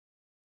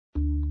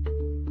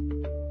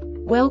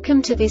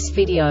Welcome to this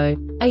video.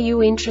 Are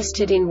you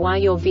interested in why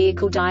your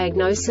vehicle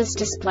diagnosis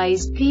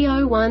displays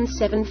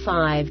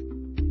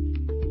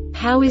P0175?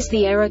 How is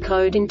the error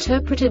code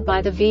interpreted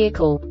by the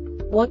vehicle?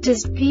 What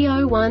does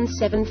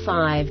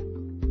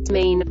P0175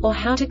 mean, or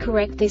how to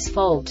correct this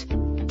fault?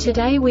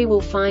 Today we will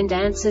find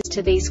answers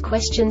to these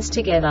questions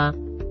together.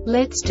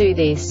 Let's do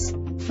this.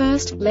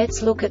 First,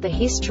 let's look at the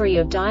history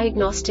of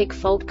diagnostic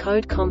fault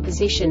code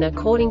composition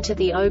according to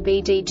the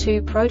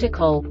OBD2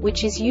 protocol,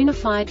 which is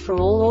unified for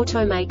all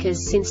automakers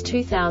since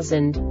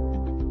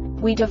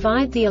 2000. We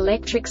divide the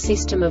electric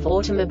system of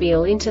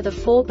automobile into the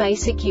four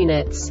basic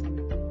units: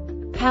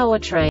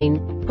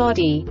 powertrain,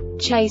 body,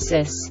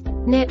 chassis,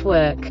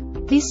 network.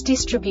 This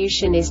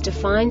distribution is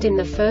defined in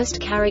the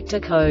first character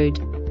code.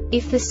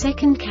 If the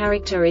second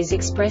character is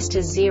expressed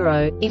as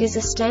 0, it is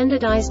a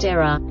standardized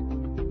error.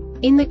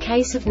 In the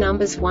case of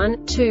numbers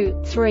 1,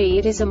 2, 3,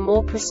 it is a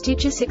more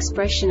prestigious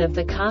expression of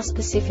the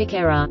car-specific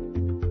error.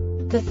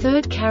 The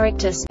third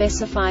character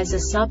specifies a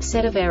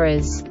subset of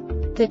errors.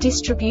 The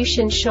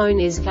distribution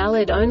shown is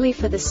valid only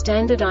for the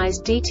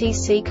standardized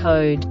DTC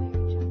code.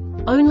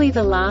 Only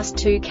the last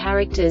two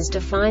characters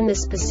define the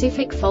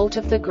specific fault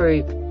of the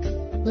group.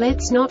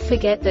 Let's not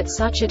forget that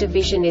such a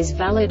division is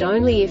valid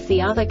only if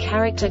the other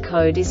character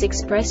code is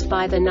expressed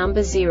by the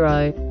number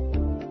 0.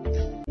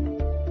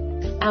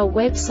 Our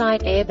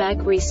website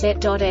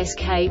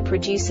airbagreset.sk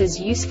produces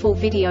useful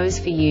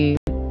videos for you.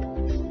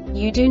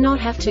 You do not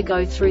have to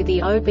go through the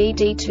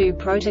OBD2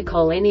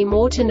 protocol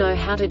anymore to know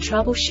how to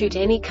troubleshoot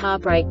any car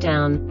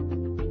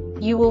breakdown.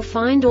 You will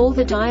find all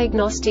the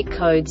diagnostic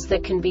codes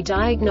that can be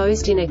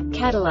diagnosed in a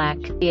Cadillac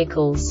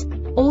vehicles.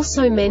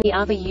 Also many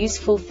other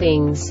useful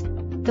things.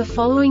 The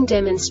following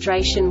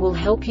demonstration will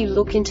help you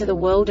look into the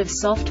world of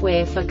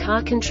software for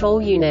car control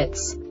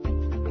units.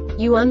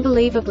 You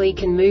unbelievably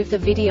can move the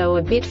video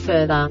a bit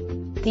further.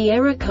 The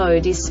error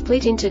code is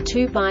split into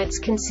 2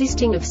 bytes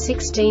consisting of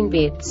 16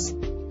 bits.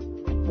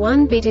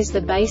 1 bit is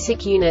the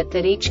basic unit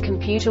that each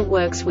computer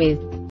works with.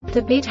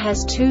 The bit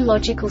has 2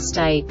 logical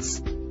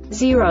states: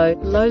 0,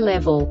 low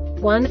level,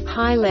 1,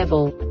 high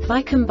level.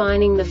 By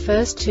combining the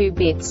first 2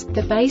 bits,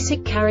 the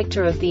basic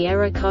character of the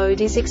error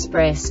code is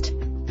expressed.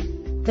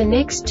 The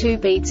next 2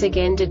 beats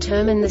again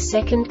determine the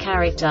second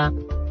character.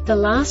 The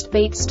last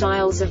beat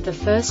styles of the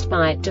first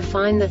byte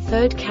define the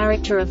third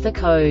character of the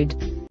code.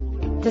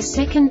 The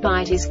second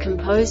byte is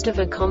composed of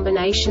a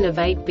combination of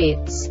 8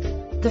 bits.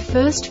 The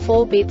first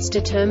 4 bits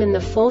determine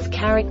the fourth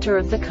character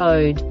of the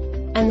code.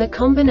 And the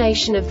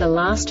combination of the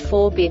last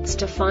 4 bits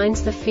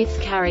defines the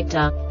fifth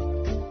character.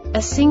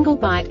 A single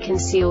byte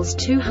conceals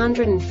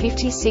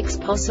 256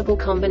 possible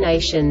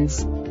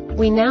combinations.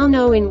 We now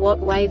know in what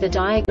way the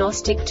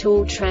diagnostic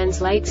tool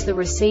translates the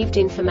received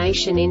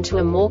information into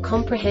a more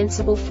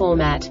comprehensible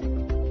format.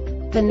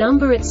 The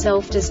number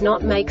itself does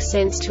not make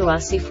sense to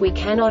us if we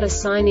cannot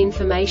assign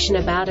information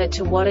about it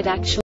to what it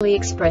actually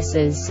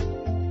expresses.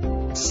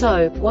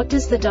 So, what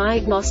does the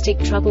diagnostic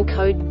trouble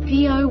code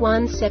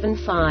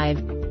P0175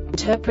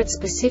 interpret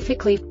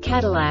specifically for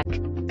Cadillac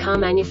car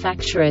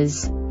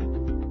manufacturers?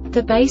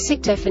 The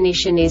basic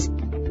definition is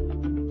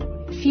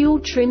fuel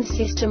trim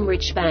system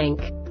rich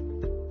bank.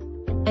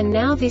 And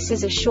now this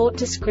is a short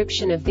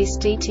description of this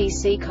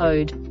DTC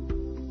code.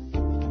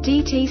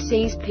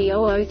 DTCs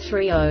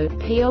P0030,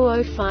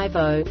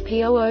 P0050,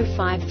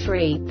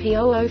 P0053,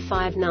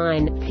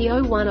 P0059,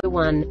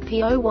 P0101,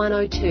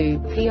 P0102,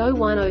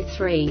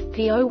 P0103,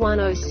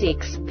 P0106,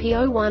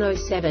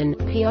 P0107,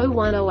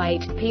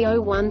 P0108,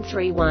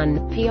 P0131,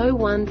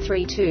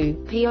 P0132,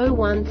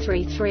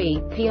 P0133,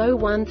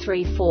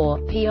 P0134,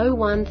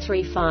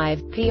 P0135,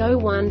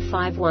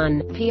 P0151,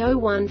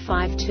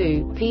 P0152,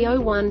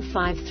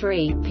 P0153,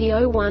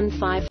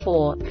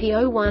 P0154,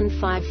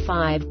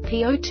 P0155,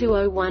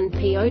 P0201,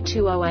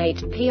 P0208,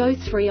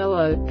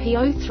 P0300,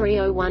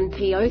 P0301,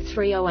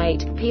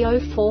 P0308,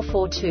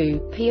 P0442,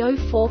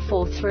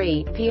 P0443,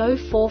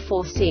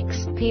 P0446,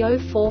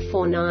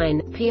 P0449,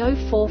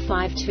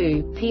 P0452,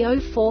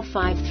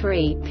 P0453,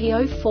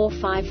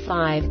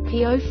 P0455,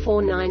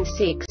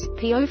 P0496,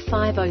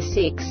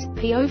 P0506,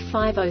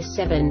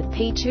 P0507,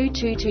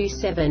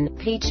 P2227,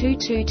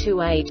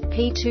 P2228,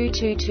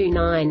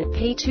 P2229,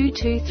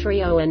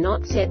 P2230 are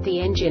not set. The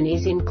engine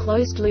is in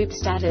closed-loop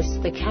status.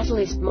 The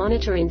Catalyst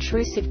Monitor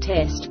Intrusive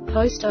Test,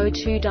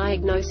 O2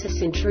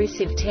 Diagnosis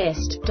Intrusive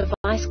Test,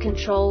 device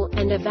control,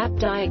 and EVAP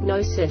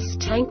Diagnosis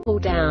tank pull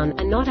down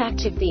are not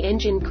active. The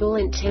engine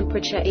coolant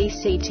temperature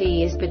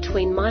ECT is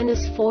between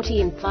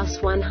 -40 and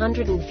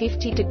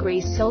 +150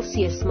 degrees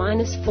Celsius,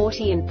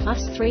 -40 and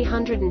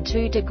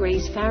 +302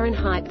 degrees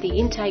Fahrenheit. The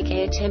intake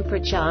air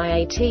temperature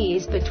IAT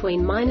is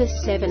between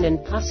 -7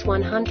 and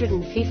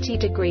 +150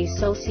 degrees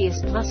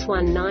Celsius,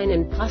 +19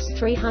 and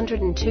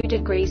 +302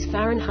 degrees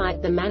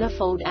Fahrenheit. The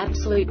manifold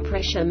absolute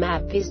pressure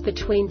MAP is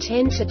between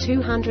 10 to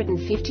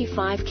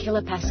 255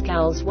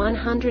 kilopascals, 100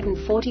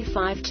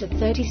 145 to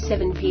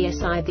 37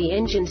 psi. The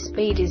engine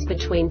speed is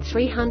between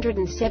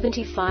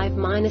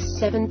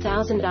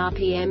 375–7000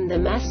 rpm. The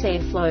mass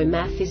airflow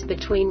 (MAF) is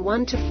between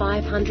 1 to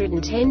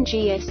 510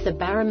 gs. The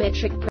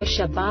barometric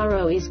pressure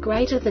 (BARO) is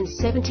greater than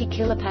 70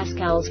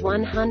 kPa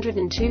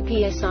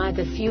 102 psi.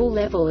 The fuel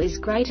level is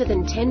greater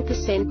than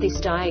 10%. This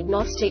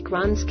diagnostic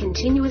runs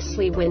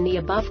continuously when the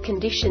above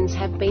conditions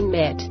have been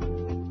met.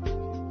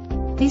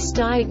 This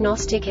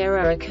diagnostic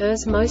error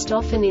occurs most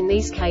often in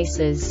these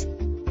cases.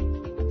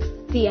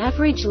 The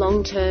average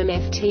long-term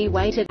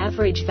FT-weighted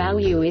average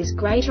value is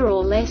greater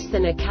or less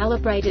than a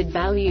calibrated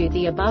value.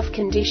 The above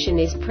condition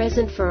is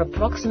present for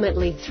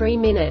approximately 3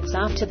 minutes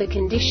after the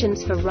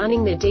conditions for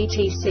running the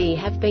DTC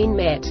have been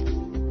met.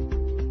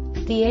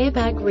 The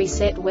Airbag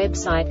Reset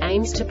website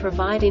aims to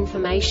provide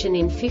information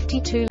in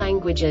 52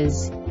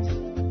 languages.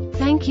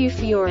 Thank you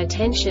for your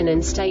attention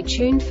and stay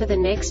tuned for the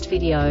next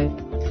video.